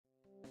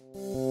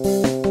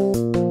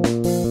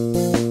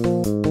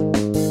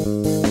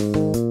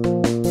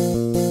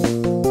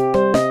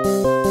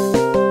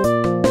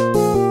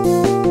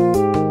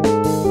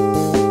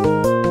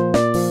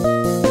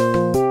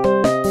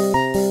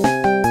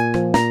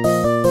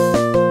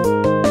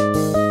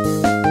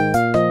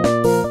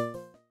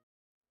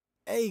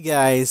Hey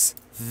guys,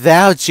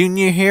 Val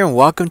Jr. here, and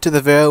welcome to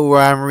the video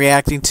where I'm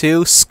reacting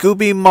to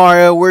Scooby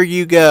Mario Where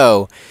You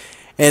Go.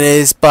 It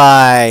is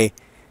by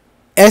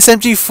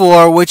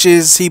SMG4, which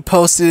is, he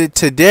posted it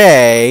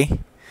today.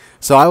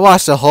 So I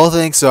watched the whole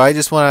thing, so I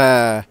just want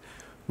to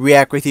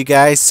react with you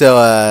guys.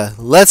 So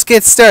let's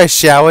get started,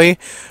 shall we?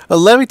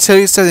 Let me tell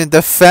you something.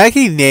 The fact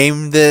he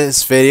named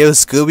this video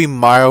Scooby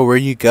Mario Where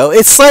You Go,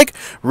 it's like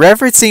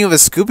referencing of a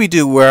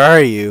Scooby-Doo Where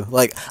Are You?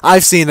 Like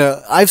I've seen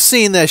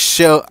that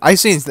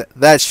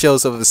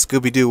shows of a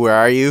Scooby-Doo Where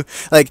Are You?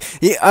 Like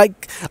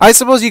I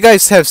suppose you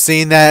guys have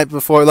seen that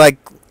before, like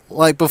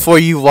before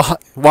you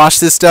watch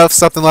this stuff,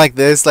 something like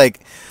this, like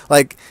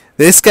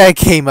this guy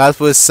came up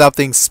with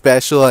something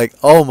special. Like,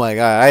 oh my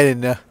god, I didn't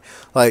know.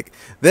 Like,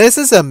 this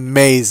is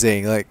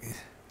amazing.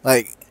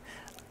 I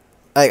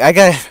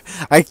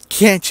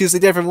can't choose the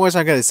different words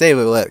I'm gonna say,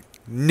 but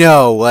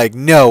no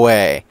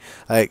way.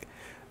 Like,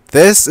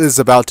 this is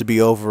about to be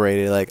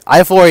overrated. Like,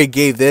 I've already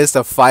gave this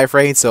a 5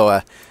 rating,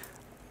 so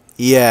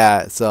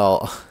yeah,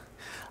 so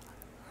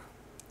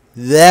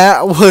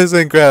that was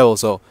incredible.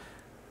 So,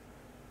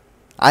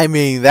 I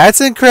mean,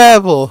 that's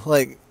incredible.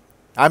 Like,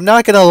 I'm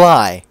not gonna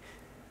lie.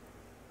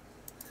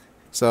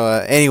 So,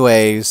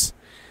 anyways,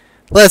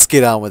 let's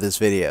get on with this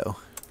video.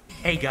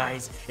 Hey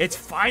guys, it's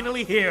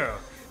finally here!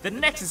 The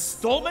next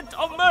installment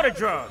of Murder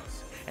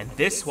Drones! And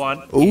this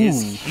one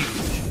is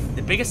huge.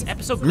 The biggest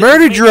episode...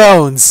 Murder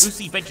Drones!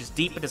 Lucy ventures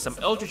deep into some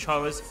eldritch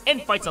horrors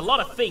and fights a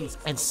lot of things,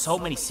 and so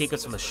many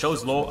secrets from the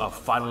show's lore are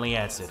finally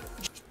answered.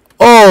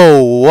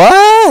 Oh,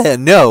 what?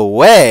 No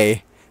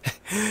way.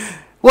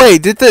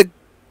 Wait, did the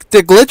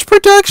Glitch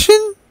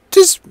production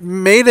just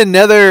made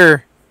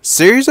another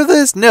series of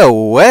this? No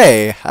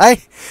way. I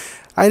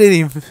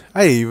didn't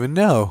even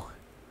know.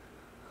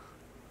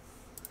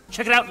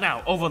 Check it out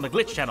now over on the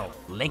Glitch channel.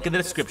 Link in the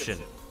description.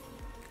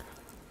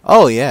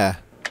 Oh yeah.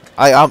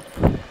 Alright.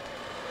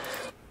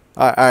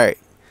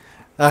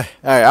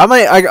 I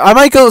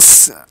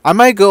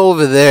might go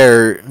over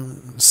there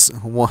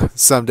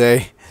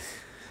someday.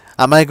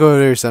 I might go over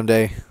there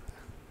someday.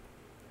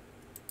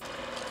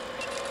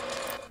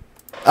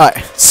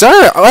 Alright.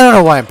 Sorry, I don't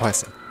know why I'm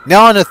pausing.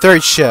 Now on the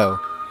third show,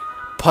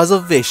 Puzzle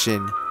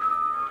Vision.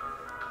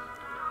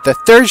 The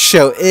third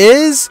show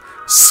is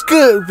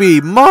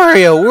Scooby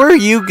Mario Where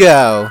You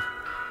Go.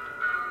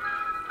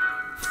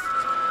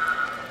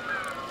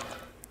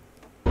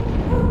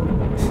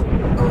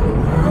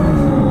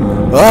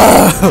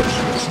 Oh!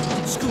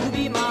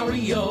 Scooby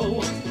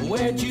Mario,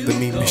 where'd you the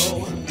meme go?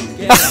 machine.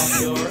 Get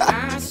off your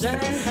ass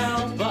and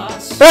help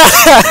us.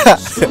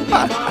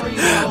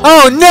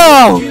 Oh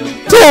no!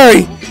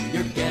 Terry!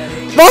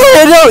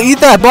 Mario, don't eat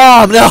that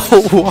bomb! No,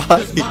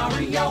 why?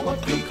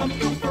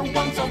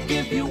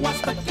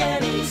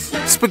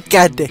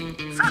 Spaghetti.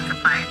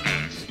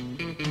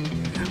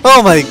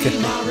 Oh my god.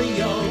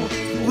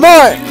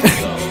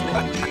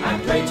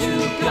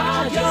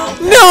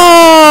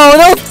 No!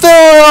 Don't throw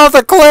it off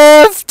the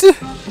cliff!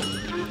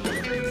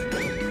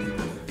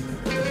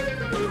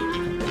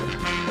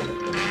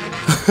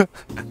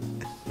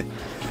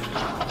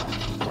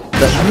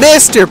 The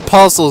Mr.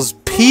 Puzzle's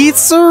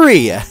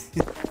Pizzeria.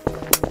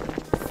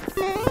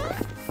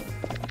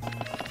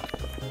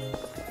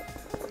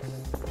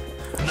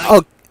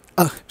 Oh.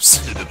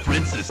 To the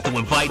princess to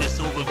invite us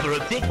over for a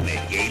picnic,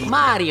 eh?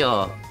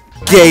 Mario!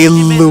 Gay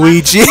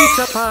Luigi!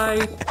 Pizza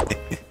pie!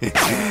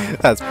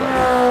 That's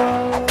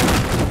funny.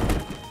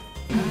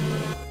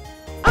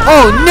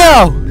 Oh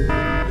no!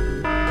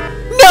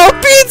 No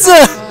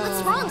pizza!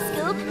 What's wrong,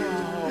 Scoop?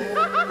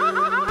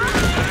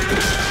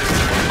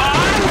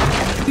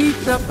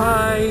 Pizza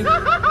pie!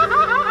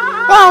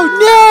 Oh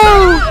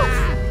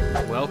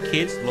no! Well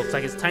kids, looks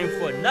like it's time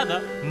for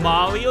another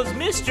Mario's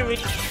Mystery.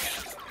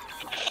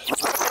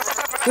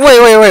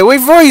 Wait,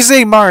 before you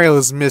say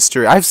Mario's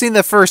Mystery, I've seen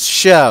the first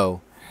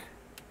show.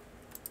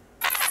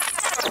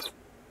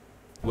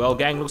 Well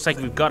gang, looks like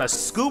we've got a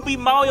Scooby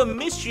Mario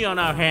Mystery on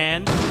our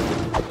hand.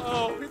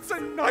 Oh, it's a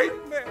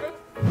nightmare.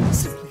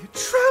 Simply a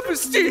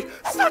travesty.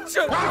 Such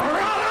a...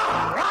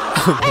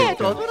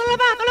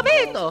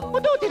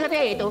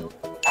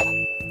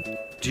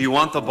 Do you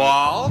want the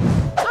ball?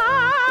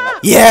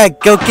 Yeah,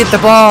 go get the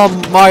ball,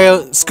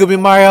 Mario. Scooby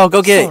Mario,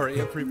 go get it.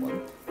 Sorry,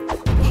 everyone.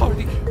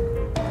 Party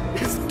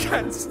is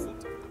cancelled.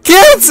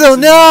 Cancel!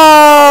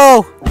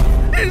 No!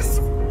 Is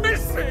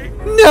missing.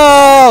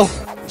 No!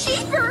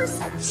 Jeepers!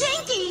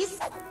 Jinkies!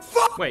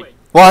 Wait,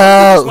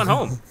 Wow! this one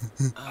home.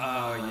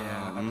 Oh,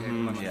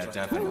 yeah. Yeah,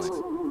 definitely.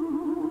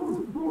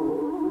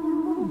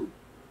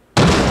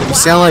 You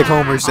sound like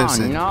Homer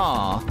Simpson.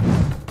 Oh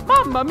no!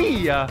 Mamma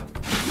mia!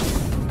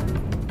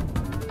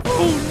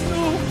 Oh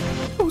no!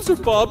 Those are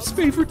Bob's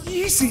favorite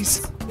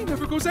Yeezys. He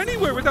never goes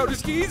anywhere without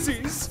his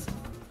Yeezys.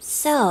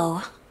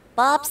 So,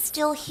 Bob's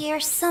still here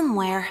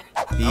somewhere.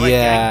 Alright, gang,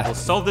 Yeah. we'll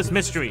solve this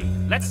mystery.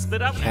 Let's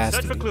split up and Has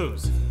search to for be.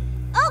 clues.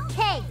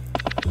 Okay!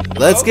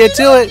 Let's get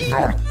to it.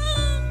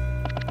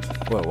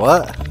 Wait,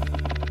 what?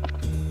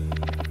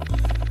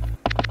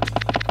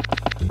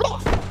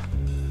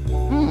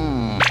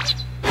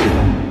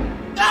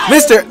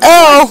 Mr.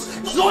 L!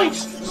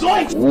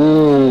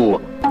 Ooh,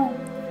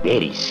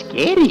 very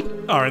scary.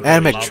 Aren't they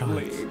Animatronics.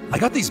 lovely? I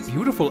got these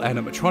beautiful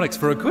animatronics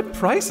for a good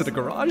price at a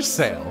garage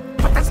sale.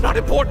 But that's not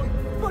important.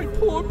 My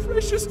poor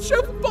precious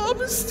Chef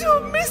Bob is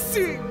still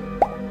missing.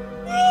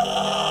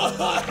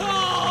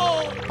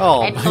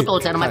 Oh Eh, my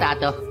totoo sa God.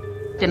 matato.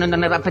 Sino na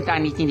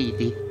narapatan ni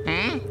Siniti?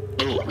 Eh?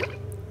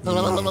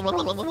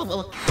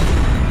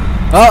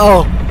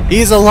 Uh-oh,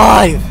 he's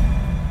alive.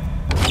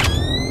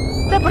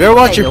 Better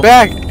watch your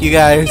back, you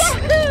guys.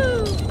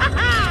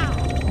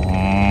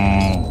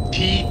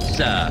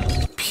 Pizza.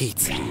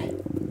 Pizza.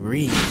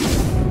 Reed.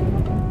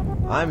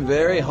 I'm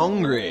very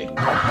hungry.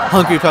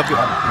 Hungry puppy.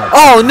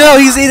 Oh no,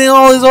 he's eating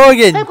all his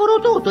organs. Eh, puro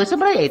tuto sa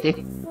Braete.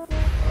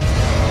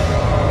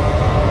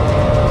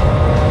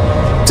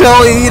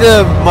 Don't eat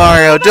him,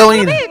 Mario. Don't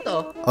eat him.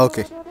 Ito.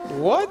 Okay.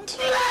 What?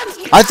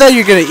 I thought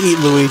you were gonna eat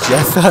Luigi.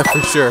 I thought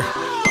for sure.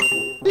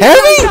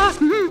 Heavy?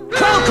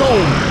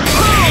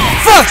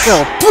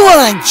 Falcon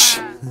punch!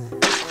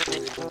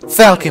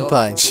 Falcon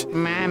punch.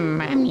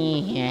 Mamma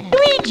mia.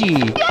 Luigi!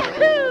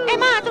 Eh,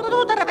 ma,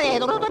 tuto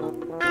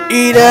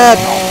Eat up,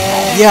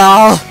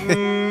 y'all.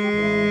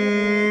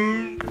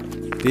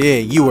 Yeah,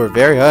 you were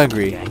very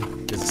hungry.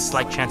 There's a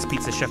slight chance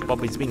Pizza Chef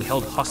Bob is being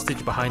held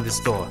hostage behind this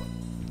door.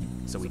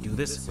 So we do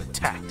this with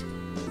tact.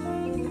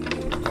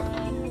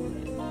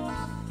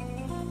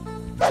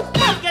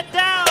 Get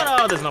down!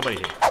 Oh, there's nobody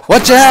here.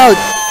 Watch out!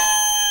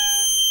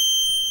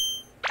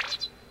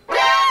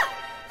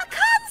 I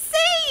can't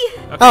see!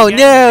 Okay, Oh, gang,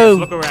 no.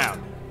 let's look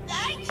around.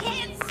 I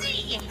can't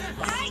see!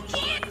 I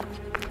can't!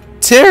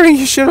 Terry,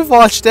 you should have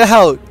watched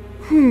out.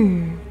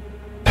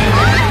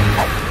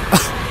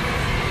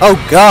 Oh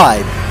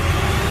God.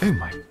 Oh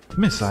my,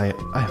 miss, I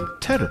am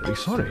terribly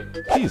sorry.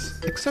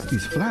 Please, accept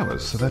these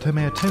flowers so that I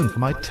may atone for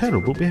my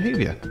terrible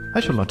behavior. I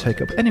shall not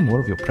take up any more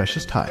of your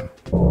precious time.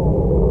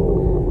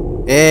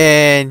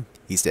 And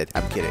he's dead.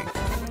 I'm kidding.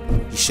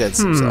 He sheds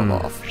himself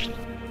off.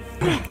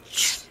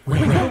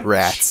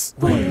 Rats.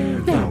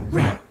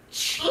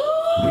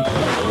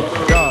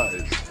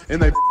 Guys,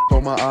 and they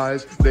on my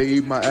eyes, they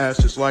eat my ass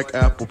just like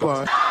apple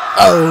pie.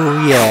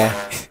 Oh yeah.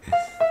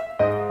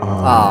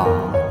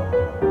 Oh.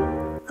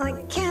 I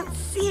can't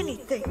see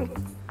anything.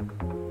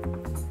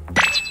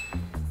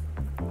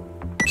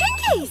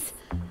 Jinkies!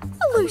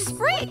 A loose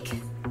brick!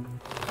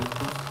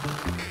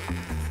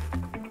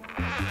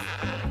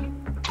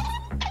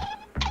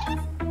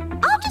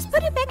 I'll just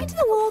put it back into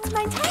the wall to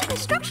maintain the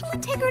structural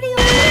integrity of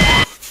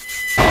it.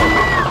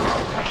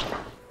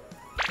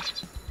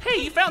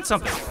 Hey, you found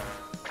something.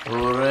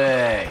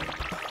 Hooray.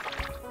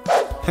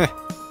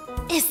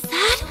 Is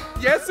that?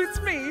 Yes, it's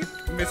me,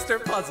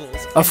 Mr. Puzzles.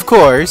 Of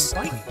course.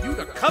 Invite you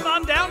to come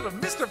on down to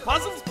Mr.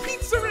 Puzzles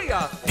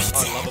Pizzeria.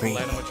 Our lovable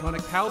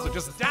animatronic pals are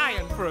just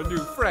dying for a new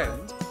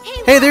friend.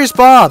 Hey, there's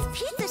Bob.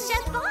 Pizza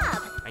Chef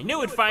Bob! I knew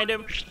we'd find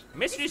him.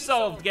 Mystery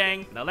solved,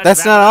 gang. Now let's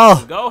That's wrap not it up all.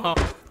 and go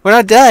home. We're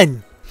not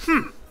done.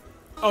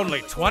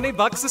 Only 20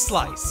 bucks a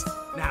slice.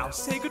 Now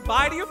say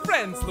goodbye to your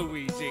friends,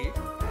 Luigi.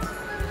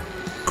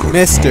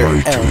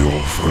 Mr. L.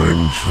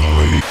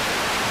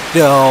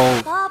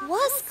 No. Bob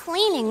was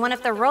cleaning one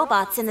of the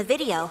robots in the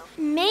video.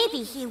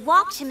 Maybe he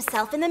walked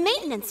himself in the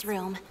maintenance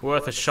room.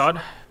 Worth a shot.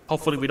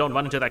 Hopefully we don't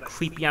run into that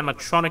creepy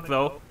animatronic,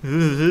 though.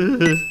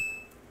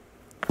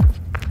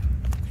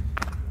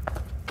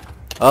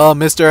 Oh,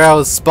 Mr. L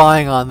is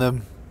spying on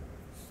them.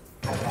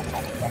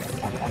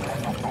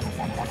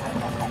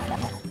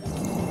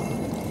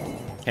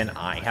 Can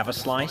I have a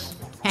slice?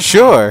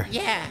 Sure.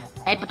 Yeah.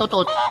 Eh,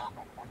 tuto.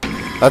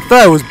 I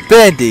thought it was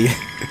Bendy.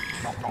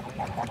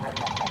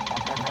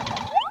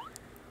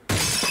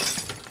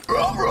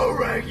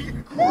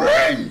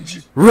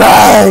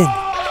 Run!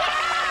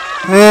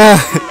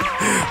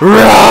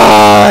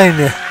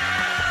 Run!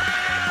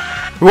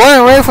 Run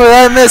away from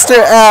that Mr.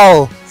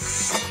 L!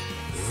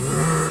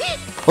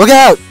 Look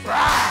out!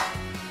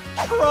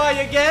 Cry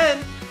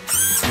again!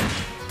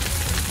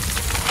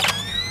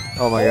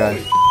 Oh my god.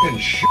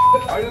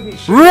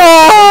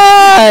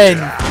 Run!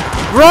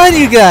 Run,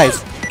 you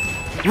guys!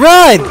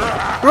 Run!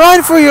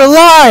 Run for your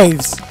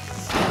lives!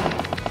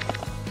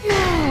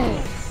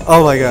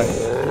 Oh my god.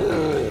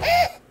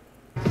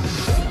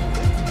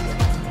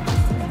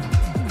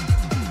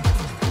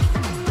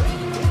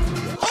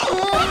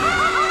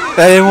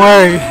 That didn't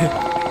work.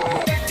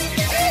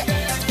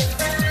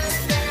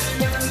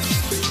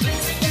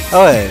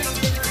 Oh, hey.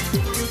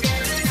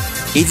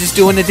 He's just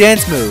doing the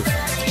dance move.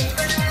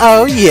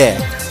 Oh yeah.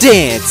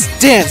 Dance!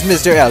 Dance,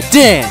 Mr. L!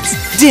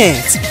 Dance!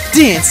 Dance!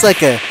 Dance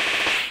like a...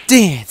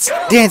 Dance!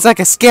 Dance like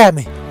a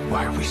scabby!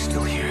 Why are we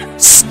still here?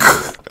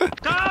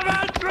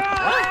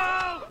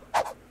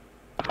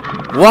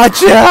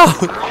 Watch out!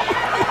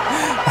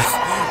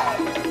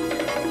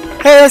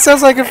 Hey, that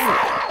sounds like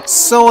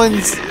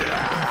someone's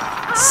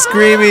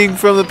screaming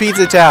from the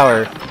pizza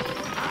tower.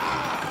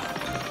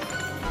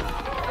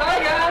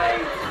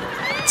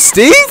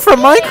 Steve from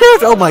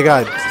Minecraft? Oh my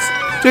god.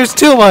 There's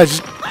too much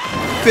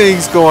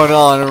things going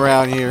on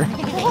around here.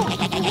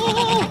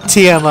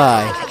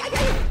 TMI.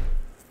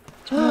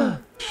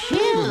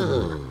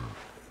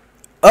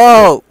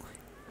 Oh!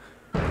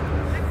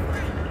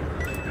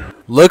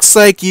 Looks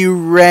like you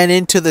ran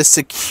into the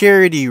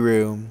security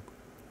room.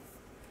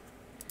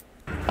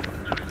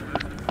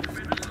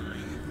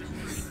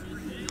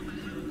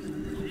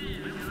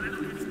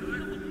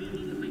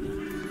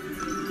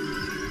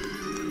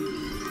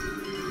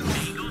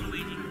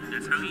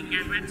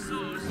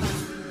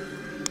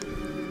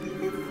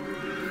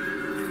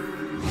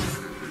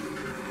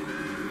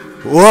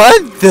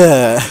 What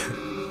the?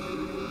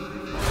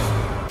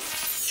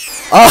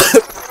 Oh,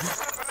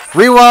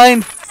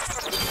 rewind.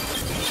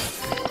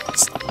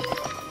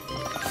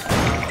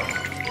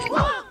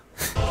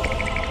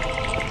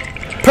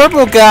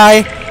 Purple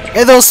guy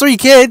and those 3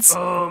 kids.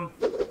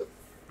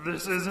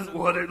 This isn't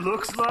what it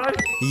looks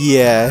like?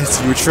 Yes,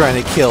 you were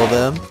trying to kill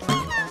them.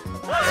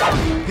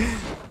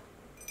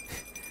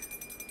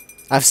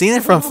 I've seen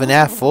it from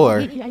FNAF 4.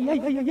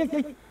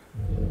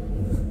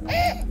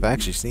 I've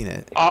actually seen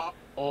it. Oh.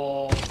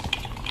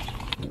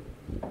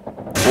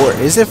 Or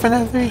is it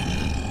FNAF 3?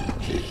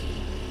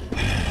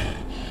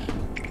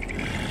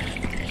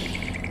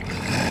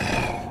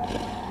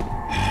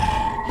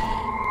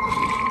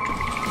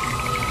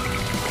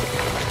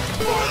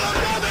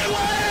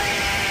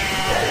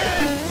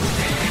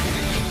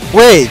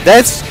 Wait,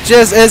 that's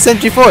just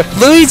SMG4.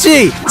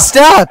 Luigi,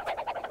 stop!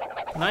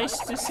 Nice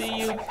to see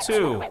you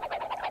too.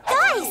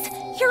 Guys,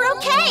 you're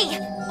okay.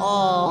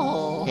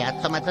 Oh,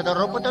 piazza mezzo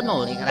d'Europa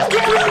d'onore,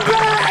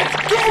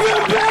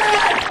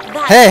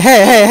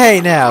 Hey,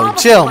 now,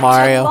 chill,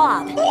 Mario.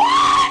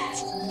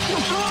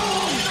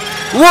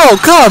 Whoa,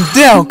 calm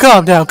down.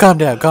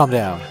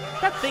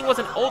 That thing was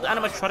an old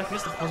animatronic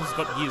Mr. Puzzles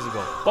got years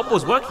ago. Bob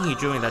was working here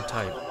during that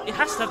time. It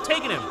has to have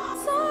taken him.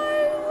 So,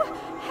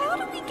 how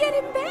do we get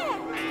him back?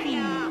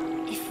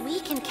 If we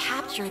can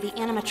capture the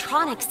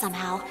animatronic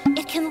somehow,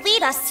 it can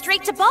lead us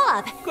straight to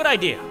Bob. Good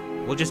idea.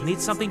 We'll just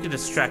need something to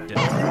distract it.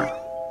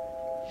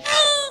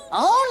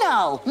 Oh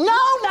no!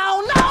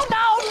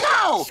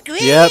 Screw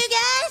Yep. you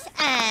guys!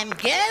 I'm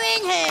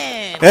going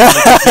home!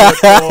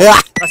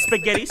 A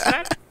spaghetti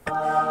snack?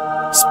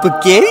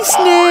 Spaghetti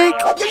snack!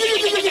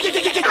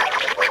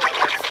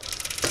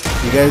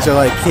 You guys are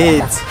like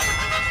kids.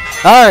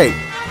 Alright.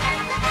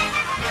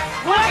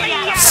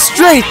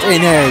 Strength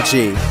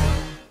energy!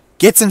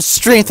 Get some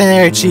strength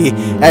energy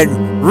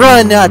and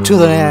run out to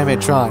the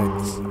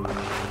animatronics.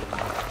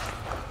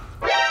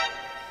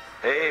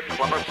 Hey,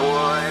 plumber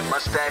boy,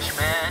 mustache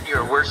man,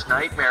 your worst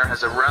nightmare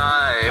has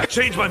arrived. I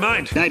changed my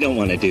mind. I don't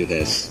want to do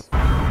this.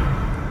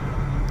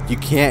 You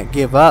can't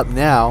give up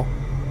now.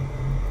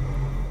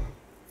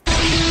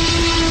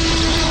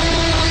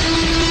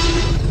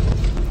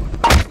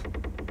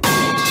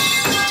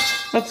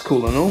 That's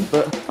cool and all,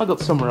 but I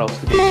got somewhere else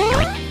to be.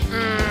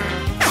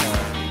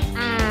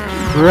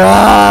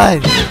 Run!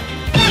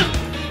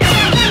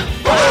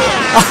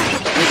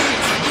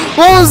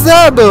 What was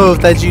that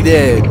move that you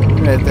did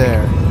right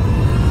there?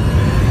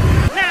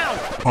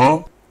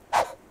 Huh?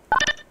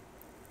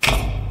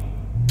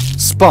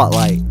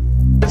 Spotlight.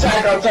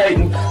 Attack on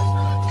Titan.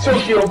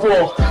 Tokyo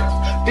Bull.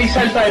 These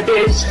hentai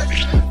babes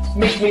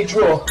make me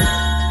drool.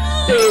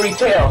 Fairy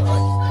tale.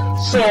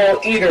 Soul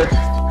eater.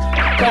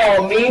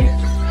 Call me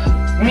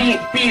meat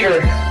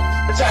beater.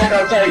 Attack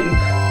on Titan.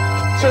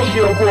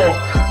 Tokyo Bull.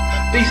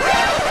 These.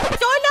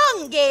 So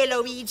long, gay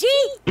Luigi.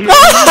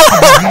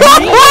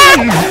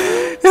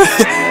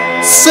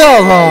 So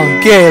long,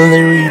 gay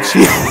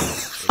Luigi.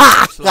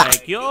 Looks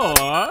like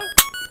you're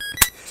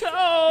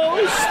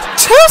toast.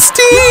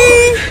 Toasty!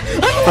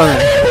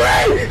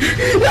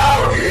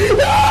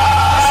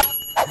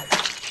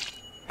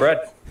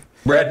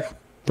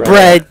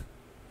 Bread.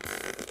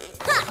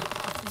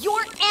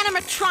 Your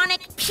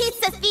animatronic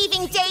pizza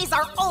thieving days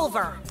are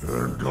over.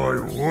 And I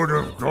would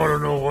have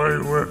gotten away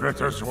with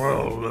it as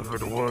well if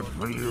it weren't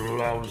for you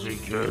lousy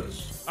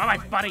kids.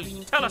 Alright,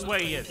 buddy, tell us where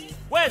he is.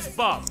 Where's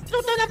Bob?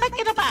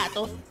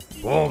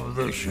 Bob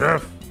the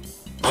chef?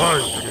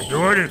 I didn't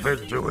do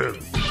anything to him.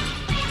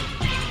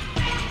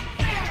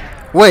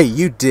 Wait,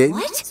 you did?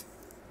 What?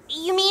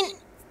 You mean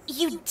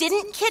you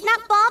didn't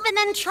kidnap Bob and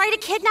then try to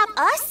kidnap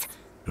us?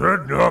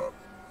 Kidnap?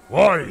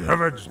 Why,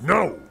 heavens,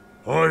 no!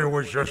 I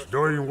was just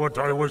doing what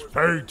I was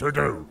paid to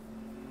do.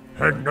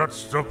 Head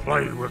nuts to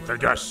play with the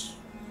guests.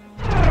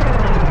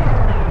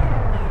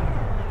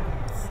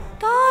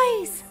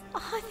 Guys,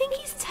 I think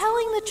he's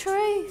telling the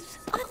truth.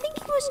 I think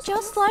he was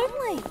just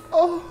lonely.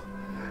 Oh,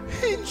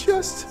 he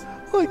just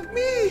like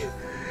me.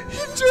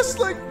 He just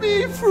like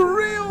me for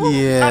real.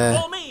 Yeah.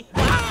 Not for me.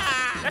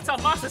 Ah, that's our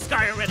master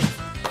sky already.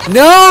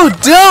 No,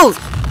 don't!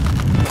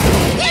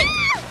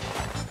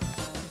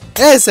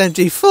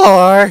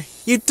 SMG4,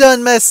 you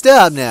done messed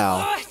up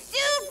now.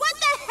 Dude, what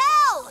the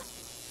hell?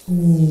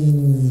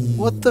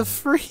 What the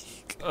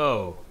freak?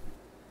 Oh.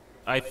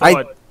 I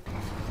thought...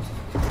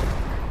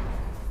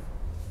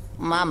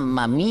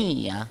 Mamma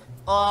mia.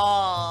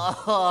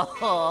 Oh.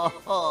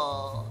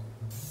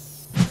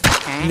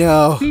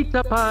 No.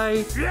 Pizza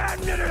pie.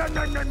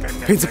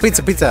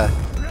 Pizza.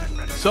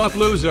 Soft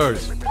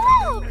losers.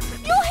 Oh,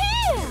 you're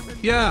here!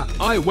 Yeah,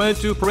 I went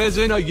to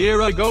prison a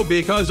year ago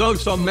because of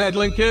some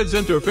meddling kids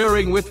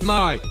interfering with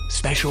my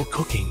special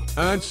cooking.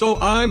 And so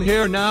I'm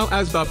here now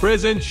as the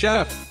prison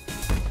chef.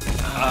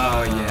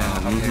 Oh,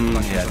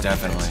 yeah. Yeah,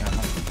 definitely.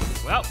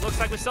 Well, looks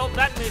like we solved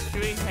that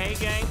mystery. Hey,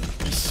 gang.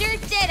 We sure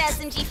did,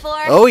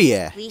 SMG4. Oh,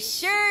 yeah. We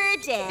sure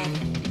did.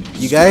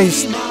 You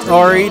guys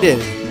already did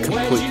it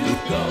completely.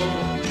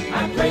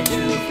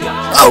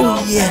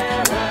 Oh,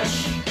 yeah.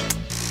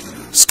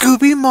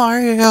 Scooby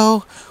Mario,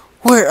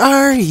 where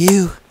are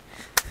you?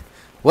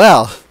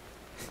 Well,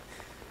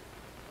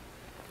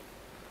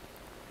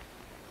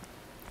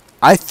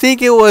 I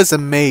think it was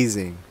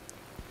amazing.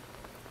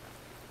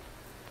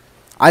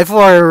 I've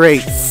already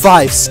rated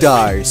 5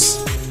 stars.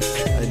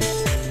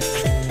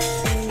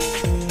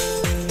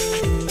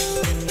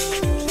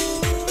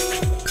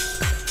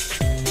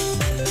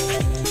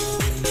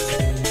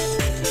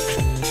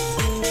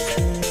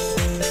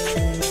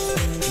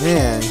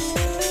 Man,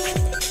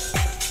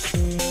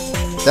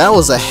 that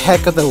was a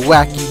heck of the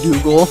wacky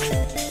doodle.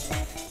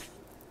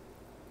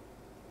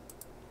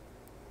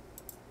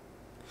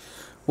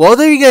 Well,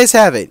 there you guys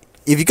have it.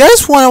 If you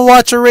guys want to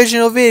watch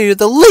original video,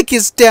 the link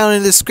is down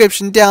in the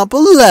description down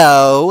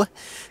below.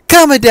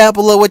 Comment down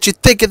below what you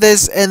think of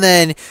this, and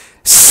then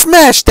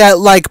smash that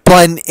like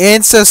button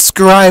and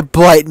subscribe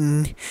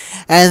button,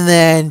 and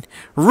then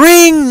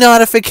ring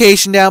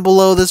notification down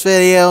below this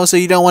video so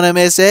you don't want to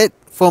miss it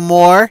for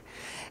more,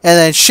 and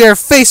then share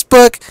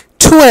Facebook,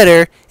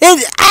 Twitter,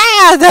 and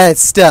that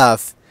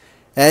stuff.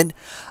 And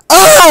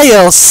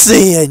I'll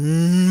see you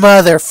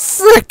mother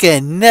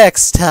frickin'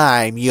 next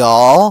time,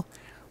 y'all.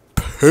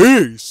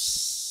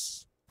 Peace.